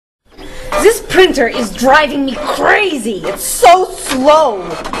This printer is driving me crazy. It's so slow.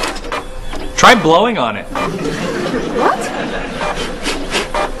 Try blowing on it. What?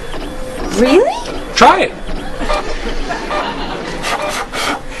 Really? Try it.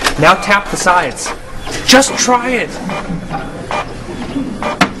 Now tap the sides. Just try it.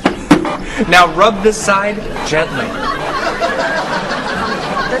 Now rub this side gently.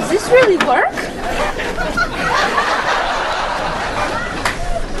 Does this really work?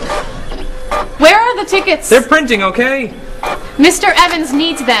 Where are the tickets? They're printing, okay? Mr. Evans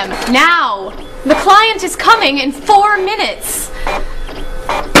needs them, now. The client is coming in 4 minutes.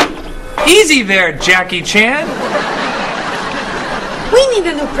 Easy there, Jackie Chan. We need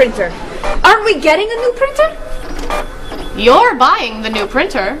a new printer. Aren't we getting a new printer? You're buying the new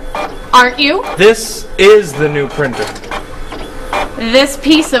printer, aren't you? This is the new printer. This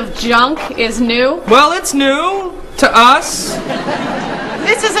piece of junk is new. Well, it's new to us.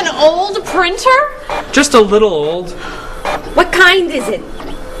 This is an old printer? Just a little old. What kind is it?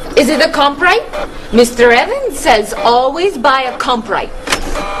 Is it a Comprite? Mr. Evans says always buy a Comprite.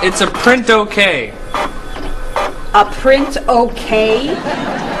 It's a print okay. A print okay?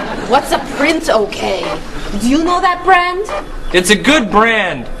 What's a print okay? Do you know that brand? It's a good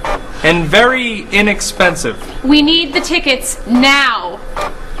brand and very inexpensive. We need the tickets now.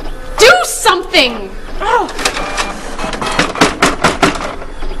 Do something!